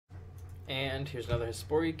And here's another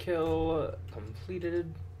Hespori kill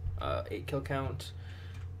completed. 8 kill count.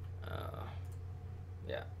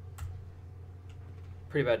 Yeah.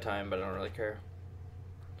 Pretty bad time, but I don't really care.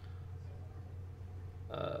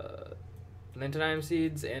 99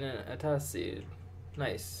 seeds and a task seed.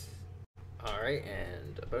 Nice. Alright,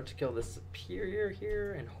 and about to kill the Superior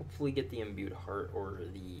here and hopefully get the Imbued Heart or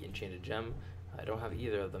the Enchanted Gem. I don't have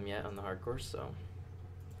either of them yet on the hardcore, so...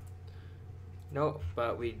 No,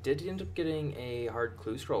 but we did end up getting a hard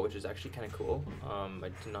clue scroll, which is actually kind of cool. I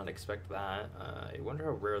did not expect that. I wonder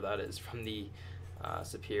how rare that is from the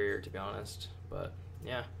Superior, to be honest. But,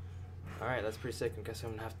 yeah. Alright, that's pretty sick. I guess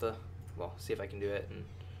I'm going to have to, well, see if I can do it. And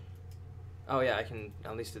oh, yeah, I can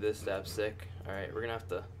at least do this step. Sick. Alright, we're going to have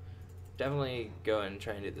to definitely go and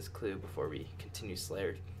try and do this clue before we continue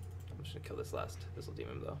Slayer. I'm just going to kill this last Thistle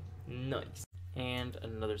Demon, though. Nice. And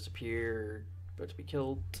another Superior about to be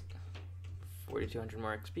killed. 4,200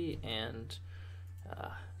 more XP and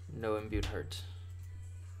no Imbued Heart.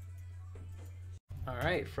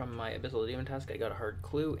 Alright, from my Abyssal Demon task I got a hard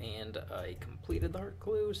clue and I completed the hard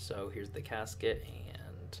clue, so here's the casket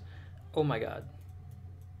and oh my god.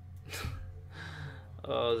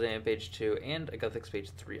 Oh, Xana page 2 and Aguthics page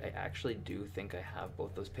 3. I actually do think I have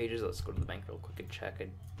both those pages. Let's go to the bank real quick and check.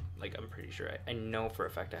 I'm pretty sure. I know for a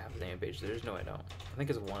fact I have Xana page. There's no I don't. I think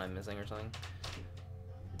it's one I'm missing or something.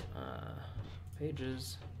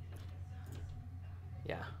 Pages.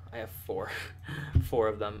 Yeah, I have 4. 4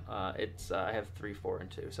 of them. I have 3, 4, and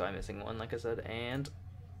 2, so I'm missing 1, like I said, and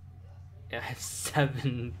yeah, I have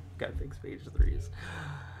 7 Gothics page 3s.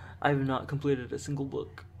 I have not completed a single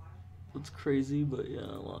book. It's crazy, but yeah,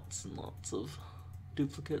 lots and lots of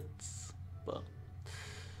duplicates. But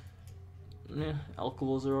yeah,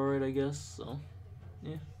 alcohols are alright, I guess. So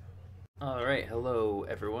yeah. All right, hello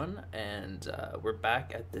everyone, and we're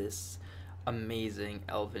back at this amazing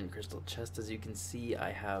elven crystal chest. As you can see,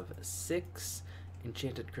 I have 6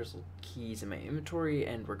 enchanted crystal keys in my inventory,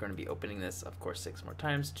 and we're going to be opening this, of course, 6 more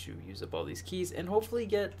times to use up all these keys and hopefully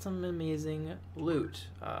get some amazing loot.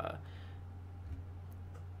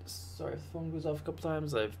 Sorry if the phone goes off a couple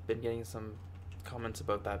times. I've been getting some comments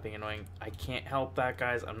about that being annoying. I can't help that,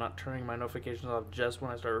 guys. I'm not turning my notifications off just when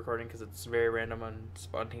I start recording because it's very random and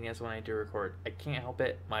spontaneous when I do record. I can't help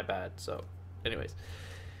it. My bad. So, anyways.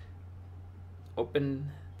 Open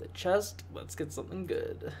the chest. Let's get something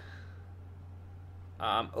good.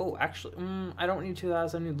 Oh, actually, I don't need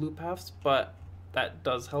 2,000 new loot paths, but that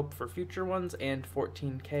does help for future ones, and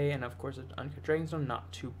 14k, and of course, an Uncut Dragonstone,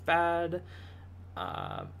 not too bad.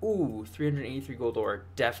 Ooh, 383 gold ore,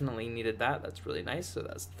 definitely needed that. That's really nice. So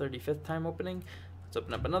that's 35th time opening. Let's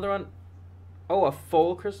open up another one. Oh, a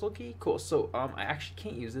full crystal key? Cool. So, I actually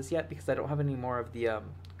can't use this yet because I don't have any more of the,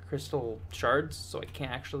 crystal shards, so I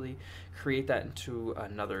can't actually create that into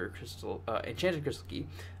another crystal enchanted crystal key,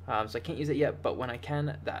 so I can't use it yet, but when I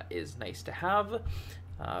can, that is nice to have.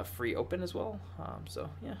 Free open as well, so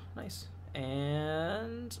yeah, nice.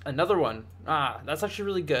 And another one. That's actually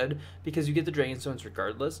really good because you get the Dragonstones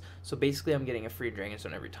regardless, so basically I'm getting a free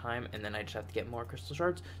Dragonstone every time, and then I just have to get more crystal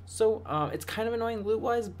shards, so it's kind of annoying loot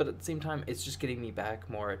wise, but at the same time it's just getting me back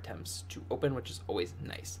more attempts to open, which is always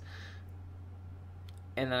nice.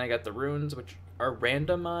 And then I got the runes, which are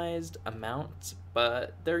randomized amounts,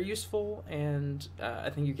 but they're useful, and I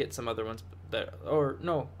think you get some other ones that, or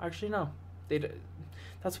no, actually no.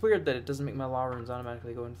 That's weird that it doesn't make my law runes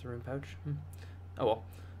automatically go into the rune pouch. Oh well.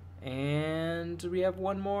 And we have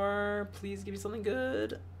one more. Please give me something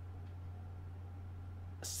good.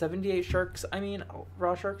 78 sharks. I mean,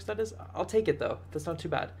 raw sharks, that is. I'll take it, though. That's not too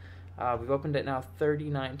bad. We've opened it now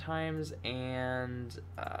 39 times, and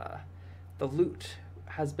the loot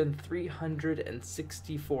has been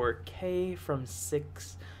 364k from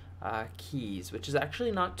 6 keys, which is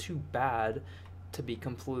actually not too bad, to be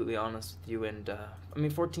completely honest with you. And I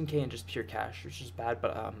mean 14k in just pure cash, which is bad,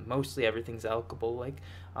 but mostly everything's elkable. Like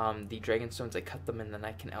the Dragonstones, I cut them and then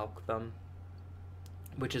I can elk them,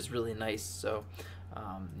 which is really nice. So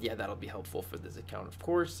yeah, that'll be helpful for this account, of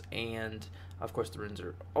course. And of course the runes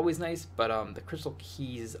are always nice, but the crystal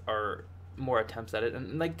keys are more attempts at it,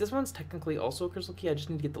 and like this one's technically also a crystal key. I just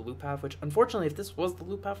need to get the loot path, which unfortunately if this was the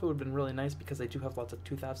loot path it would have been really nice because I do have lots of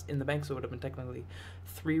 2,000 in the bank, so it would have been technically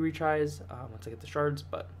 3 retries once I get the shards.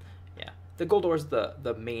 But yeah, the gold ore is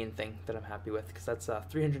the main thing that I'm happy with, because that's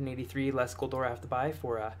 383 less gold ore I have to buy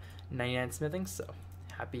for 99 smithing, so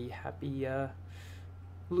happy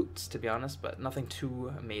loots, to be honest, but nothing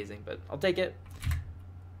too amazing, but I'll take it.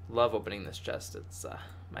 Love opening this chest. It's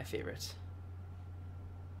my favorite.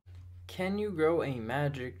 Can you grow a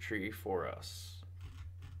magic tree for us?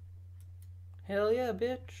 Hell yeah,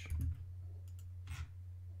 bitch.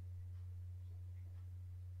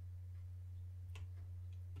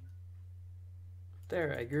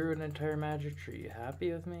 There, I grew an entire magic tree. You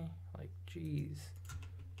happy with me? Like, jeez.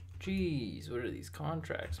 Jeez, what are these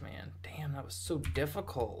contracts, man? Damn, that was so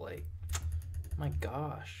difficult. Like, my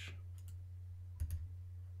gosh.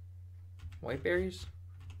 White berries?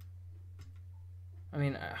 I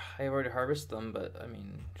mean, I've already harvested them, but I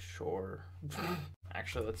mean, sure.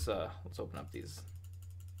 Actually, let's open up these.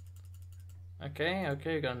 Okay, I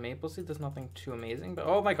got a maple seed. There's nothing too amazing, but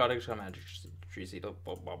oh my god, I just got a magic tree seed.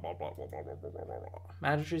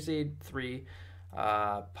 Magic tree seed 3.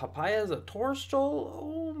 Papaya is a torstal.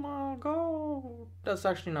 Oh my god, that's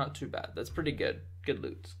actually not too bad. That's pretty good. Good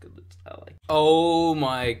loot. I like. Oh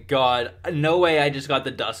my god, no way! I just got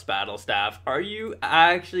the dust battle staff. Are you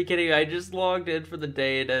actually kidding? I just logged in for the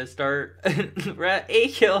day to start. We're at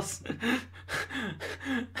 8 kills.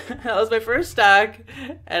 That was my first stack,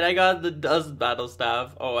 and I got the dust battle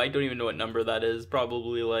staff. Oh, I don't even know what number that is.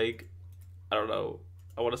 Probably like, I don't know.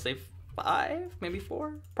 I want to say 5, maybe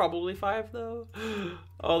 4, probably 5 though.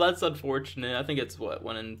 Oh, that's unfortunate. I think it's what,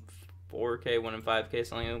 1 in 4K, 1 in 5K,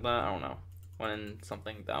 something like that. I don't know, 1 in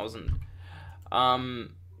something thousand.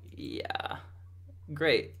 Yeah,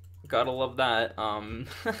 great, gotta love that.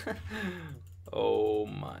 Oh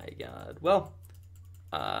my god. Well,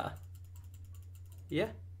 yeah,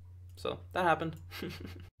 so that happened.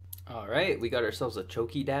 All right, we got ourselves a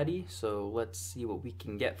Choky Daddy, so let's see what we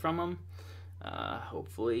can get from him.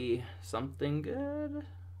 Hopefully something good.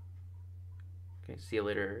 Okay, see you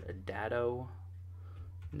later, a Dado.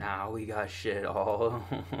 Nah, we got shit all.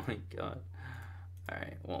 Oh my god.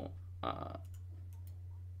 Alright, well,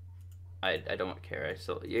 I don't care.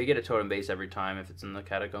 You get a totem base every time if it's in the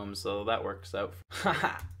catacombs, so that works out.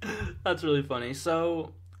 That's really funny.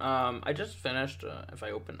 So, I just finished, if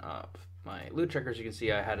I open up my loot checkers, you can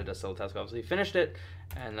see I had a Dust task, obviously finished it,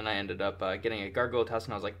 and then I ended up getting a gargoyle task,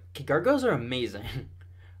 and I was like, okay, gargoyles are amazing,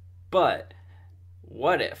 but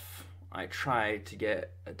what if I try to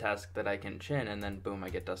get a task that I can chin, and then boom, I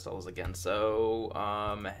get Dust Devils again. So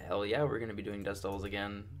hell yeah, we're gonna be doing Dust Devils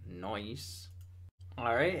again. Nice.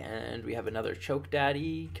 All right, and we have another Choke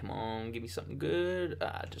Daddy. Come on, give me something good.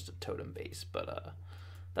 Just a totem base, but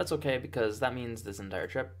that's okay, because that means this entire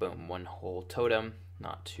trip, boom, 1 whole totem.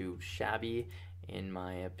 Not too shabby, in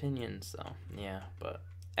my opinion. So yeah, but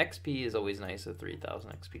XP is always nice, a 3,000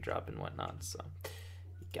 XP drop and whatnot. So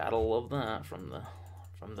you gotta love that from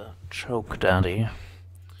the Choke Daddy.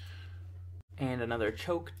 And another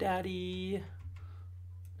Choke Daddy.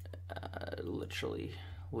 Literally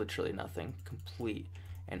nothing, complete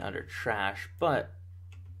and utter trash. But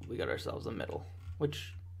we got ourselves a middle,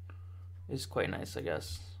 which is quite nice, I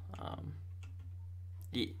guess.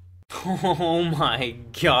 Yeah. Oh my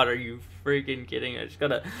god, are you freaking kidding? I just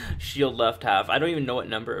got a shield left half. I don't even know what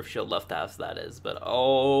number of shield left halves that is, but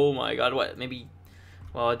oh my god, what, maybe,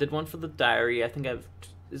 well, I did one for the diary. I think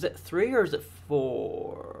is it 3 or is it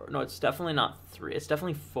 4? No, it's definitely not 3. It's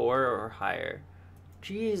definitely 4 or higher.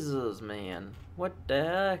 Jesus, man, what the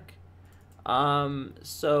heck?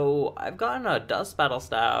 So I've gotten a Dust Battle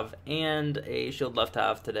Staff and a shield left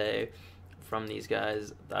half today from these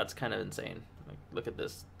guys. That's kind of insane. Like, look at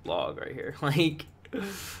this log right here. Like,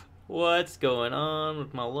 what's going on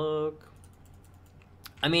with my luck?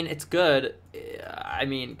 I mean, it's good. I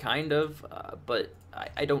mean, kind of, but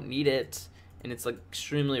I don't need it, and it's like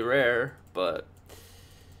extremely rare. But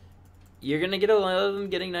you're gonna get a lot of them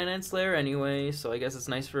getting 99 Slayer anyway, so I guess it's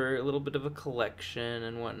nice for a little bit of a collection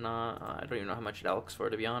and whatnot. I don't even know how much it elks for,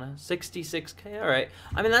 to be honest. 66k, alright.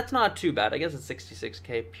 I mean, that's not too bad. I guess it's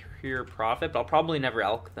 66k pure profit, but I'll probably never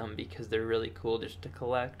elk them because they're really cool just to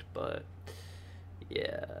collect, but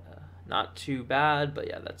yeah, not too bad. But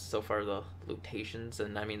yeah, that's so far the lootations,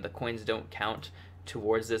 and I mean, the coins don't count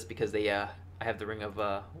towards this because they, I have the Ring of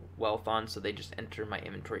Wealth on, so they just enter my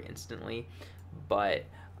inventory instantly. But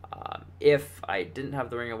if I didn't have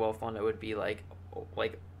the Ring of Wealth on, it would be like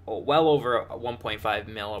well over 1.5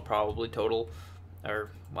 mil probably total,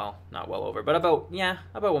 or well, not well over, but about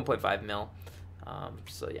 1.5 mil.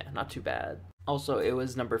 So yeah, not too bad. Also, it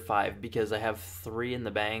was number 5 because I have 3 in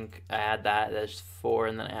the bank. I had that, that's 4,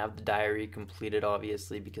 and then I have the diary completed,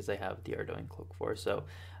 obviously, because I have the Ardoin Cloak 4. So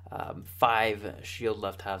 5 shield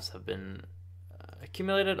left halves have been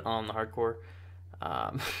accumulated on the hardcore.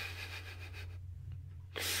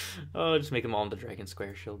 Oh, just make them all into Dragon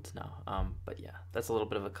Square shields now. But yeah, that's a little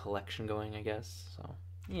bit of a collection going, I guess. So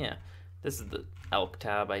yeah, this is the elk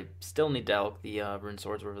tab. I still need to elk the rune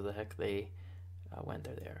swords, wherever the heck they went.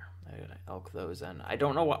 They're there. I gotta elk those, and I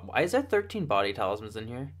don't know why is there 13 body talismans in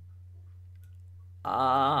here.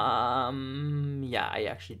 Yeah, I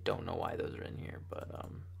actually don't know why those are in here, but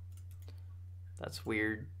that's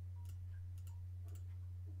weird.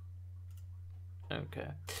 Okay.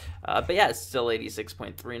 But yeah, it's still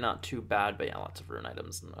 86.3, not too bad, but yeah, lots of rune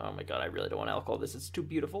items. Oh my god, I really don't want to alcohol this. It's too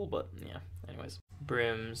beautiful, but yeah, anyways.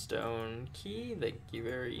 Brimstone key, thank you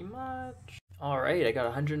very much. Alright, I got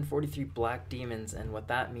 143 black demons, and what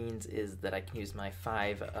that means is that I can use my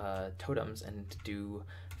 5 totems and do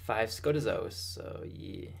 5 Scotazos. So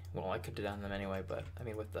yeah, well, I could do down them anyway, but I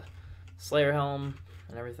mean with the Slayer Helm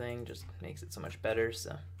and everything, just makes it so much better.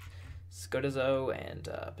 So Scotazo and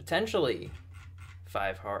potentially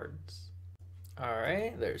 5 hards.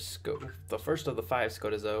 Alright, there's the first of the 5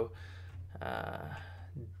 Scotazo.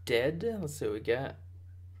 Dead. Let's see what we get.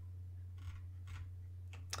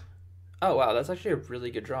 Oh wow, that's actually a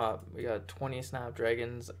really good drop. We got 20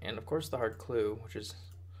 Snapdragons and of course the hard clue, which is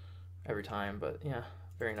every time, but yeah,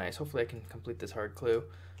 very nice. Hopefully I can complete this hard clue.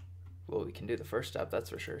 Well, we can do the first step, that's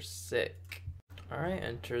for sure. Sick. Alright,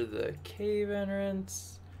 enter the cave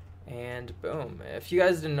entrance. And boom. If you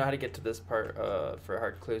guys didn't know how to get to this part for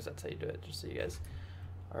hard clues, that's how you do it, just so you guys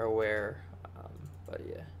are aware. But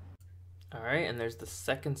yeah. Alright, and there's the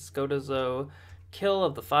second Scotazo kill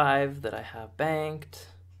of the 5 that I have banked.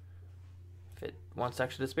 If it wants to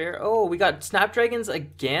actually disappear. Oh, we got Snapdragons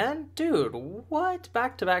again? Dude, what?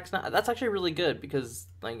 Back-to-back Snap. That's actually really good because,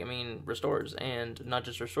 like, I mean, restores. And not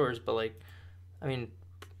just restores, but, like, I mean,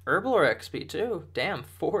 Herbal or XP too. Damn,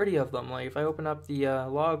 40 of them. Like, if I open up the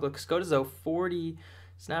log, look, Scotazo, 40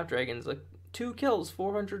 Snapdragons. Like, 2 kills,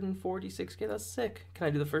 446k. That's sick. Can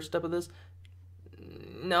I do the first step of this?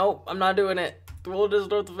 No, I'm not doing it. We'll just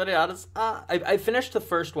start the video. I finished the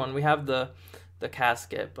first one. We have the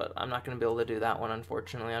casket, but I'm not going to be able to do that one,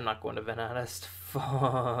 unfortunately. I'm not going to Venatus.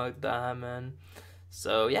 Fuck that, man.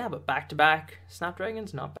 So, yeah, but back-to-back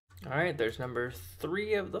Snapdragons, not bad. Alright, there's number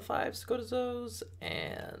 3 of the 5 Scotazos,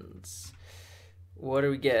 and what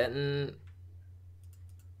are we getting?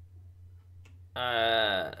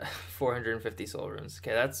 450 soul runes.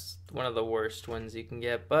 Okay, that's one of the worst ones you can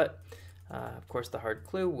get, but of course the hard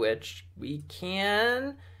clue, which we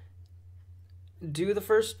can do the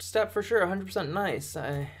first step for sure. 100% nice.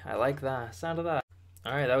 I like that sound of that.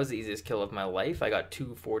 Alright, that was the easiest kill of my life. I got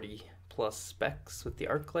 240 plus specs with the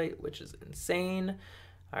arc light, which is insane.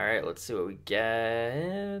 Alright, let's see what we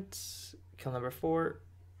get. Kill number 4.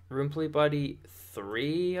 Rune plate body,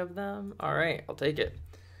 3 of them. Alright, I'll take it.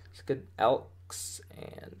 It's good elks,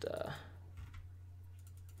 and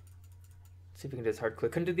see if we can do this hard clue.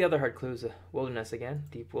 Couldn't do the other hard clues. Wilderness again,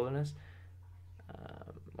 deep wilderness.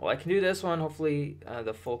 Well, I can do this one, hopefully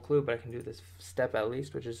the full clue, but I can do this step at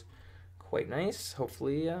least, which is quite nice.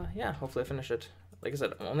 Hopefully, yeah, hopefully I finish it. Like I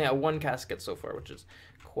said, I'm only at 1 casket so far, which is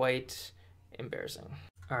quite embarrassing.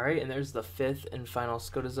 Alright, and there's the 5th and final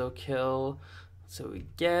Scotazo kill. So we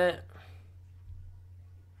get...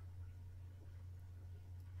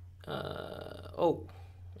 oh,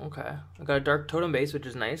 okay. I got a dark totem base, which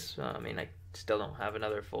is nice. I mean, I still don't have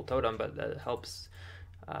another full totem, but that helps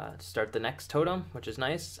start the next totem, which is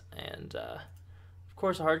nice. And, of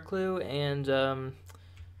course, a hard clue, and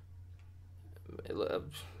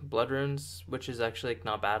blood runes, which is actually like,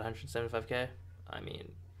 not bad, 175k. I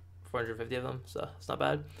mean... 450 of them, so it's not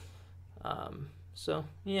bad. So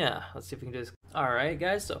yeah, let's see if we can do this. Alright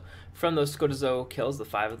guys, so from those Scotazo kills, the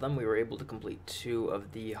 5 of them, we were able to complete 2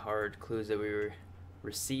 of the hard clues that we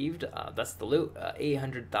received. That's the loot,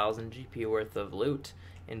 800,000 GP worth of loot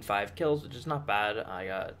in 5 kills, which is not bad. I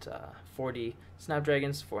got 40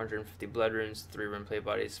 Snapdragons, 450 blood runes, 3 rune plate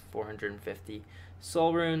bodies, 450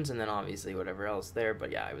 soul runes, and then obviously whatever else there.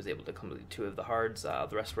 But yeah, I was able to complete 2 of the hards. The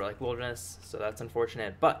rest were like wilderness, so that's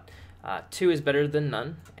unfortunate, but 2 is better than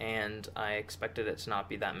none, and I expected it to not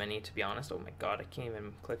be that many, to be honest. Oh my god, I can't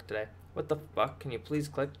even click today. What the fuck? Can you please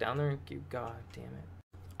click down there? God damn it.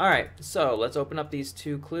 Alright, so let's open up these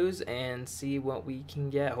 2 clues and see what we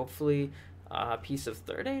can get. Hopefully a piece of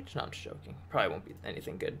 3rd age? No, I'm just joking. Probably won't be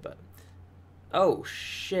anything good, but... Oh,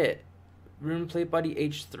 shit. Rune plate body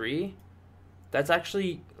H3? That's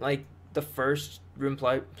actually, like, the first rune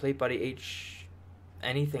plate body H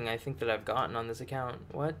anything I think that I've gotten on this account.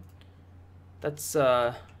 What? That's,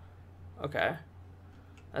 okay.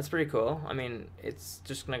 That's pretty cool. I mean, it's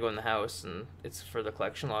just gonna go in the house, and it's for the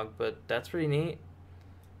collection log, but that's pretty neat.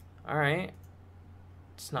 Alright.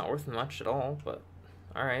 It's not worth much at all, but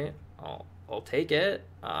alright. I'll take it.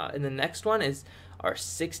 And the next one is our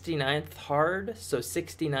 69th hard. So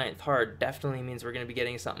 69th hard definitely means we're gonna be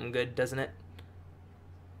getting something good, doesn't it?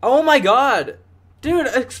 Oh my god! Dude,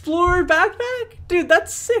 Explorer backpack? Dude,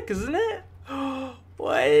 that's sick, isn't it?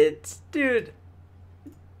 What? Dude.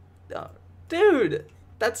 Oh, dude,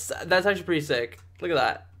 that's actually pretty sick. Look at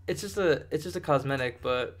that. It's just a cosmetic,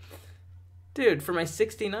 but dude, for my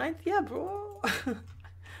 69th, yeah, bro.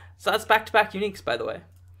 So that's back-to-back uniques, by the way.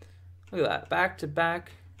 Look at that.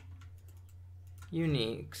 Back-to-back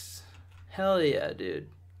uniques. Hell yeah, dude.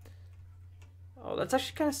 Oh, that's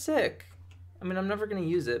actually kind of sick. I mean, I'm never going to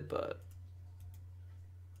use it, but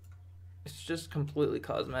it's just completely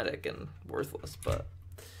cosmetic and worthless, but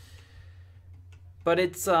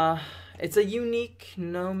it's a unique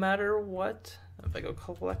no matter what. If I go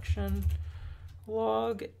collection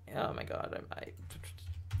log, oh my god,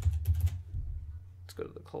 let's go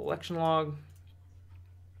to the collection log.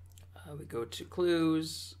 We go to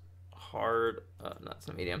clues, hard, no, it's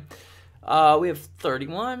not medium. We have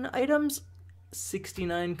 31 items,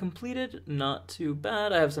 69 completed, not too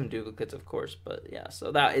bad. I have some duplicates, of course, but yeah,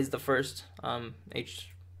 so that is the first rune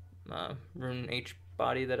H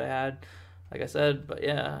body that I had, like I said. But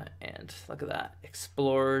yeah, and look at that,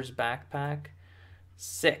 explorer's backpack,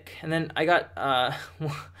 sick. And then I got I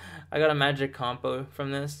got a magic compo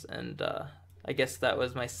from this, and I guess that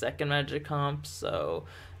was my second magic comp, so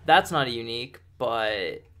that's not a unique,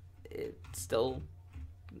 but it still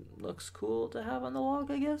looks cool to have on the log,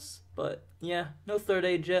 I guess. But yeah, no third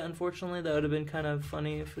age yet, unfortunately. That would have been kind of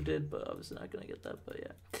funny if it did, but obviously not gonna get that. But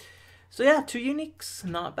yeah, so yeah, 2 uniques,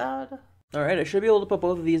 not bad. All right, I should be able to put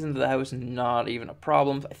both of these into the house, not even a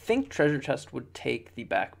problem. I think treasure chest would take the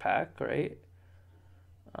backpack, right?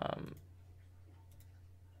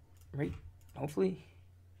 Right, hopefully.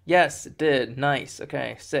 Yes, it did. Nice.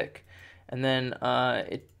 Okay, sick. And then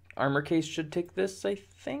armor case should take this, I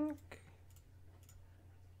think.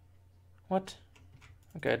 What?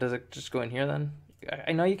 Okay, does it just go in here then?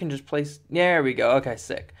 I know you can just place. There we go. Okay,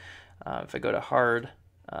 sick. If I go to hard,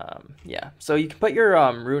 yeah. So you can put your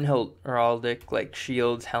rune heraldic like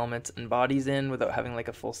shields, helmets, and bodies in without having like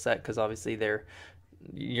a full set, because obviously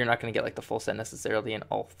you're not gonna get like the full set necessarily in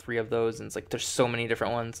all 3 of those, and it's like there's so many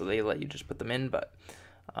different ones, so they let you just put them in. But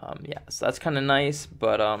yeah, so that's kind of nice.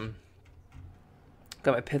 But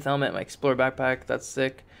got my pith helmet, my explorer backpack. That's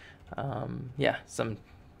sick. Yeah, some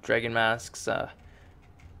dragon masks.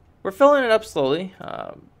 We're filling it up slowly.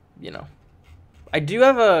 You know, I do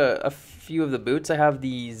have a few of the boots. I have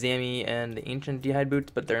the Zami and the Ancient D'hide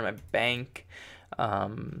boots, but they're in my bank.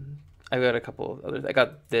 I got a couple of others. I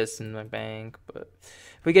got this in my bank, but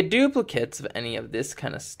if we get duplicates of any of this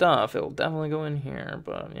kind of stuff, it will definitely go in here.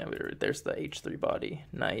 But yeah, there's the H3 body.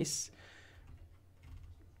 Nice.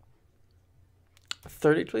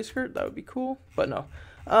 30 place skirt, that would be cool, but no.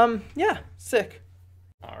 Yeah, sick.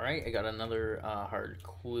 All right, I got another hard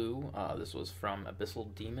clue. This was from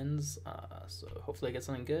Abyssal Demons, so hopefully I get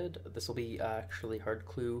something good. This will be actually hard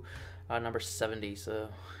clue number 70, so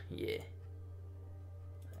yeah.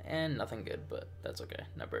 And nothing good, but that's okay.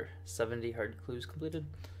 Number 70 hard clues completed.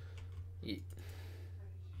 Yeah.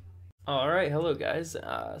 Alright, hello guys.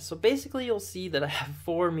 So basically you'll see that I have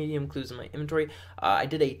 4 medium clues in my inventory. I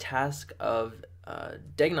did a task of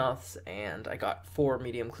Degnoths, and I got 4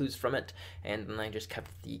 medium clues from it, and then I just kept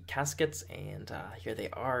the caskets, and here they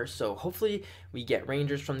are. So hopefully we get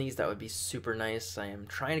rangers from these. That would be super nice. I am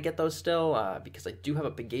trying to get those still, because I do have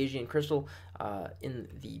a Pegasian crystal in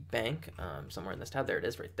the bank, somewhere in this tab. There it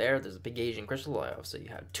is, right there. There's a Pegasian crystal. I also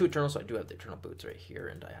have 2 eternal, so I do have the eternal boots right here,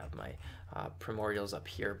 and I have my primordials up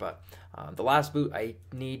here. But the last boot I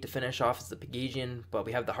need to finish off is the Pegasian, but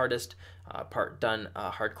we have the hardest part done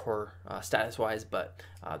hardcore status wise, but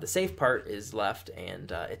the safe part is left,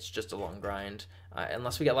 and it's just a long grind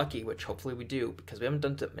unless we get lucky, which hopefully we do, because we haven't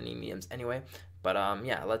done that many mediums anyway. But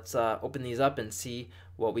yeah, let's open these up and see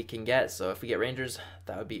what we can get. So if we get rangers,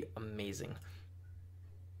 that would be amazing.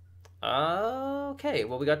 Okay,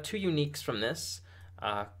 well, we got 2 uniques from this,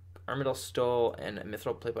 Armadillo Stole and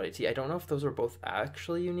Mithril Plate Body T. I don't know if those are both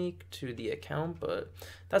actually unique to the account, but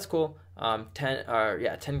that's cool.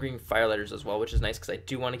 10 green fire letters as well, which is nice, because I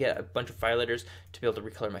do want to get a bunch of fire letters to be able to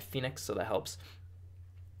recolor my Phoenix, so that helps.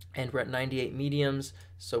 And we're at 98 mediums,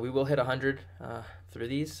 so we will hit 100 through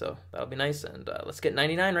these, so that'll be nice. And let's get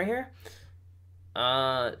 99 right here.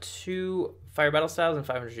 2 fire battle styles and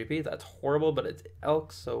 500 GP. That's horrible, but it's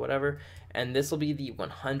elk, so whatever. And this will be the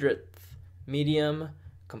 100th medium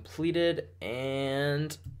completed,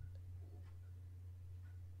 and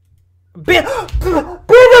Bando's Cloak!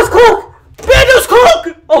 Bando's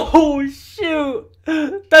Cloak! Oh shoot,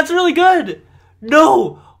 that's really good.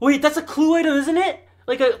 No, wait, that's a clue item, isn't it?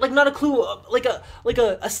 Like not a clue, like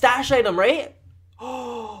a stash item, right?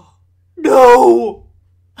 Oh no.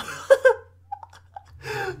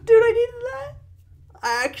 Dude, I needed that.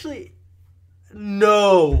 I actually,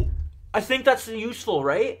 no. I think that's useful,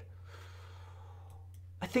 right?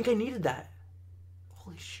 I think I needed that.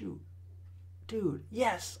 Holy shoot. Dude,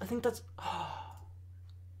 yes. I think that's, oh.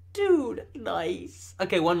 Dude, nice.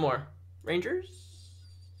 Okay, one more. Rangers?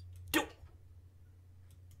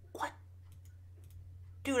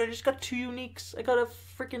 Dude, I just got 2 uniques. I got a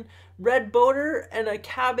freaking red boater and a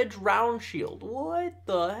cabbage round shield. What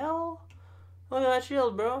the hell? Look at that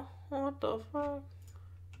shield, bro. What the fuck?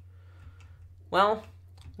 Well,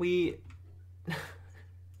 we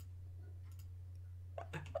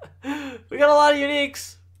we got a lot of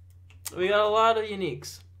uniques. We got a lot of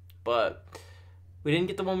uniques, but we didn't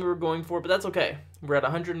get the one we were going for, but that's okay. We're at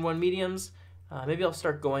 101 mediums. Maybe I'll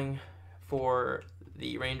start going for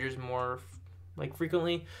the Rangers more like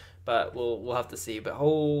frequently, but we'll have to see. But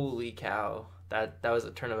holy cow, that was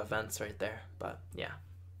a turn of events right there. But yeah.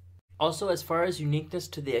 Also, as far as uniqueness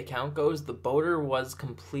to the account goes, the boater was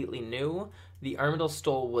completely new. The Armadyl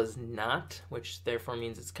Stole was not, which therefore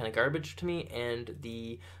means it's kind of garbage to me. And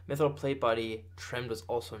the Mithril Plate Body trimmed was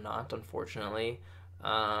also not, unfortunately.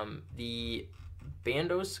 The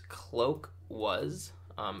Bandos Cloak was.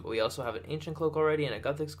 We also have an Ancient Cloak already and a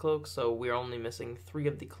Guthix Cloak, so we're only missing 3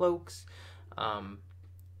 of the cloaks.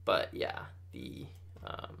 But yeah, the...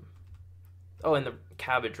 oh, and the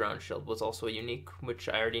Cabbage Round Shield was also a unique, which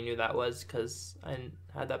I already knew that was because I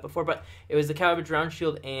had that before. But it was the Cabbage Round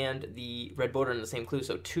Shield and the Red Boater in the same clue,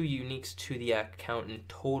 so 2 uniques to the account in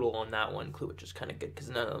total on that one clue, which is kind of good because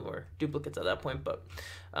none of them were duplicates at that point. But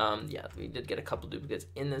yeah, we did get a couple duplicates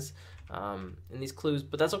in this in these clues,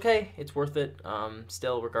 but that's okay. It's worth it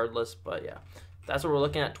still, regardless. But yeah. That's what we're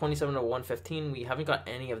looking at, 27 to 115. We haven't got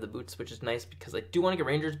any of the boots, which is nice because I do want to get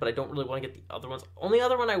Rangers, but I don't really want to get the other ones. Only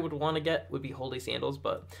other one I would want to get would be Holy Sandals,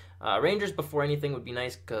 but Rangers before anything would be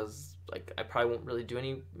nice because like I probably won't really do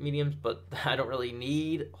any mediums, but I don't really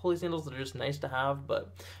need Holy Sandals. They're just nice to have,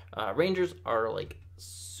 but Rangers are like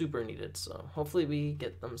super needed, so hopefully we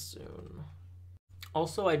get them soon.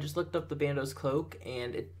 Also, I just looked up the Bandos Cloak,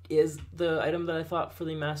 and it is the item that I thought for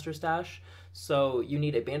the Master Stash. So you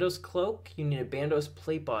need a Bandos Cloak, you need a Bandos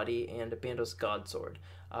Plate Body, and a Bandos Godsword.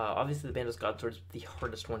 Obviously, the Bandos Godsword is the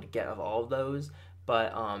hardest one to get of all of those,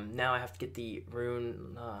 but now I have to get the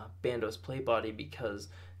Rune Bandos Plate Body because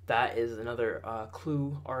that is another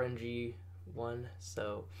clue RNG one.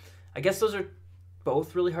 So I guess those are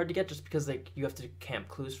both really hard to get just because like you have to camp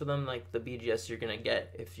clues for them, like the BGS you're gonna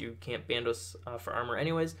get if you camp Bandos for armor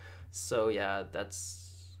anyways. So yeah, that's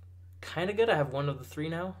kind of good. I have 1 of the 3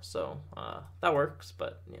 now, so that works.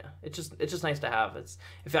 But yeah, it's just nice to have. It's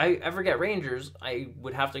if I ever get Rangers, I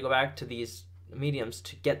would have to go back to these mediums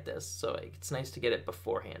to get this, so it's nice to get it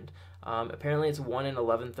beforehand. Apparently it's 1 in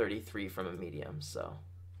 1133 from a medium, so.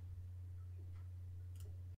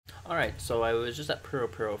 Alright, so I was just at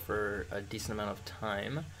Puro for a decent amount of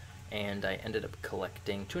time, and I ended up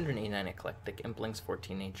collecting 289 Eclectic Implings,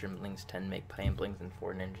 14 Nature Implings, 10 Magpie Implings, and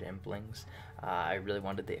 4 Ninja Implings. I really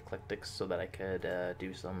wanted the Eclectics so that I could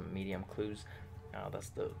do some medium clues. That's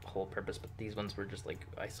the whole purpose, but these ones were just like,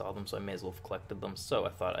 I saw them, so I may as well have collected them, so I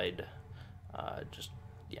thought I'd just,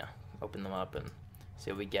 yeah, open them up and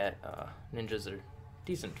see what we get. Ninjas are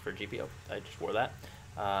decent for GPO. I just wore that.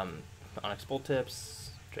 Onyx Bolt Tips,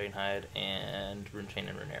 Dragonhide, and Rune Chain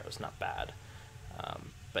and Rune Arrows, not bad.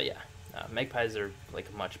 But yeah, Magpies are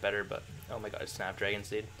like much better, but oh my god, Snapdragon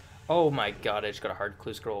Seed. Oh my god, I just got a hard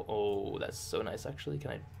clue scroll. Oh, that's so nice actually.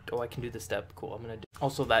 Can I, oh, I can do the step, cool, I'm gonna do.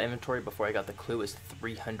 Also, that inventory before I got the clue is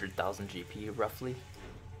 300,000 GP roughly.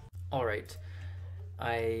 Alright,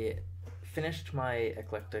 I finished my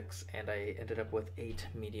Eclectics and I ended up with 8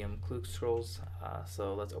 medium clue scrolls.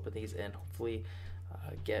 So let's open these and hopefully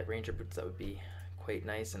get Ranger Boots. That would be quite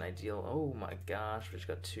nice and ideal. Oh my gosh, we just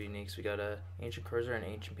got 2 uniques. We got a Ancient Cruiser and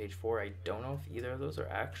Ancient Page 4. I don't know if either of those are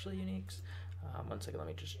actually uniques. 1 second, let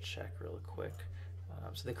me just check real quick.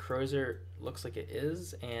 So the Cruiser looks like it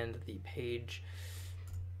is, and the Page,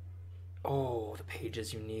 oh, the Page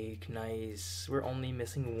is unique. Nice. We're only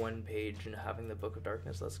missing 1 page and having the Book of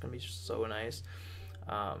Darkness. That's gonna be so nice.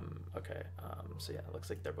 Okay, so yeah, it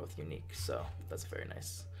looks like they're both unique, so that's very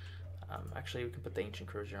nice. Actually, we can put the Ancient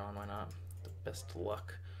Cruiser on, why not? The best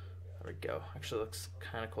luck. There we go. Actually, looks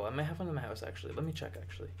kind of cool. I might have one in my house, actually. Let me check,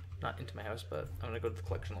 actually. Not into my house, but I'm gonna go to the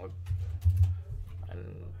collection log.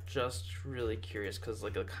 I'm just really curious, because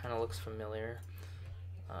like it kind of looks familiar.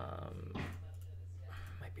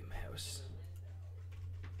 Might be my house.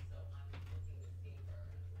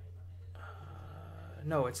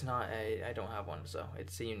 No, it's not. I don't have one, so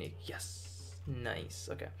it's a unique. Yes. Nice.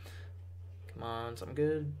 Okay. Come on, something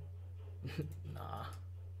good. Nah.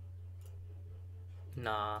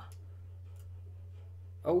 Nah.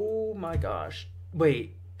 Oh my gosh.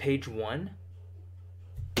 Wait, page 1?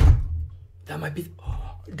 That might be.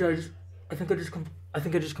 Oh, I think I just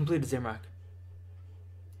completed Zamrak.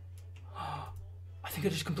 I think I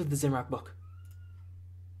just completed the Zamrak book.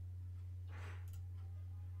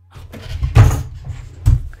 Oh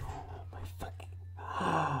my fucking.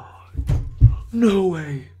 No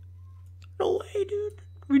way. No way, dude.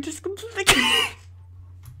 We just completely.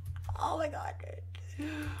 Oh my god, dude.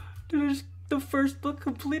 Dude, the first book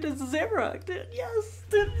completed the Zamorak, dude. Yes,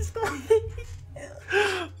 dude.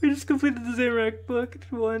 We just completed the Zamorak book.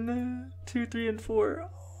 1, 2, 3, and 4.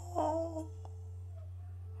 Oh.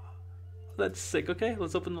 That's sick. Okay,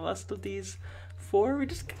 let's open the last of these 4. We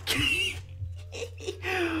just.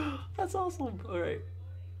 That's awesome. Alright.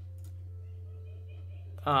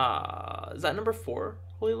 Is that number 4?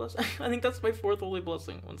 Holy blessing? I think that's my 4th holy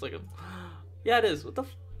blessing. 1 second. Yeah, it is. What the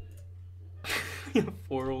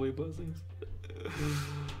 4 holy blessings.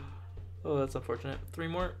 Oh, that's unfortunate. 3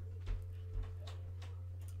 more.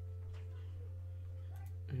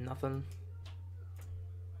 Nothing.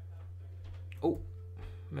 Oh,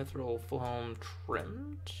 mithril full helm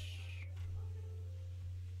trimmed.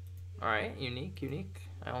 Alright, unique.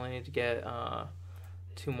 I only need to get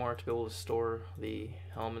 2 more to be able to store the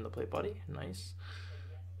helm and the plate body. Nice.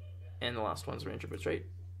 And the last one's ranger boots, right?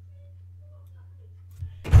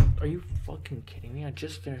 Are you fucking kidding me? I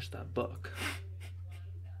just finished that book.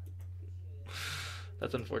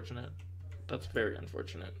 That's unfortunate. That's very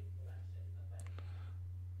unfortunate.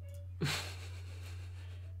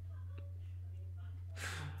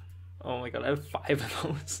 Oh my god, I have 5 of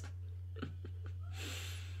those.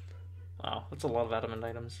 Wow, that's a lot of adamant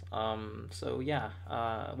items. So yeah,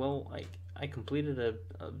 well, I completed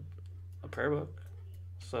a prayer book,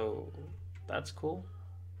 so that's cool.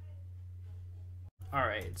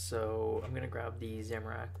 Alright, so I'm gonna grab the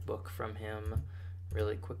Zamorak book from him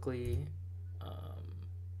really quickly.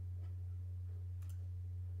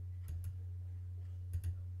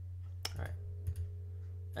 Alright,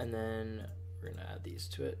 and then we're gonna add these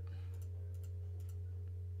to it.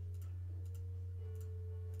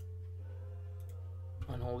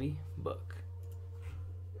 Unholy book.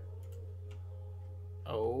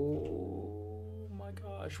 Oh my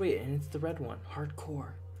gosh. Wait, and it's the red one.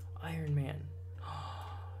 Hardcore. Ironman.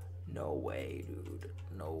 No way, dude.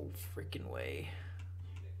 No freaking way.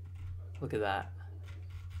 Look at that.